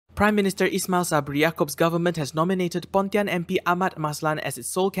Prime Minister Ismail Sabri Yaakob's government has nominated Pontian MP Ahmad Maslan as its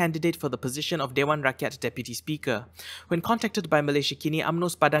sole candidate for the position of Dewan Rakyat Deputy Speaker. When contacted by Malaysia Kini,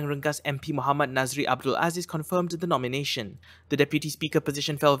 Umno's Padang Rengas MP Mohamed Nazri Abdul Aziz confirmed the nomination. The Deputy Speaker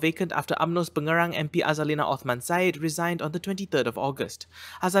position fell vacant after Umno's Pengerang MP Azalina Othman resigned on the 23rd of August.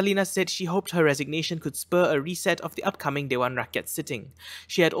 Azalina said she hoped her resignation could spur a reset of the upcoming Dewan Rakyat sitting.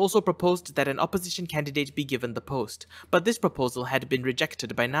 She had also proposed that an opposition candidate be given the post, but this proposal had been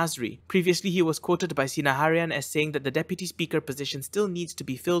rejected by Nazri. Previously, he was quoted by Sinar Harian as saying that the Deputy Speaker position still needs to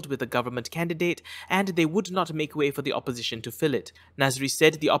be filled with a government candidate and they would not make way for the opposition to fill it. Nazri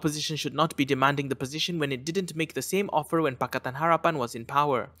said the opposition should not be demanding the position when it didn't make the same offer when Pakatan Harapan was in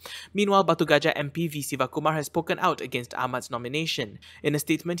power. Meanwhile, Batu Gajah MP V. Sivakumar has spoken out against Ahmad's nomination. In a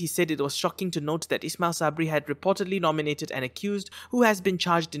statement, he said it was shocking to note that Ismail Sabri had reportedly nominated an accused who has been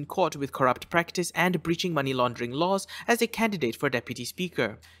charged in court with corrupt practice and breaching money laundering laws as a candidate for Deputy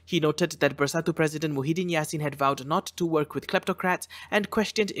Speaker. He noted that Bersatu President Muhyiddin Yassin had vowed not to work with kleptocrats and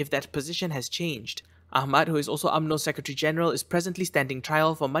questioned if that position has changed. Ahmad, who is also UMNO's Secretary General, is presently standing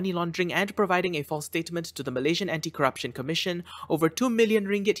trial for money laundering and providing a false statement to the Malaysian Anti-Corruption Commission over 2 million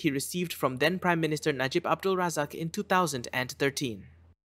ringgit he received from then Prime Minister Najib Abdul Razak in 2013.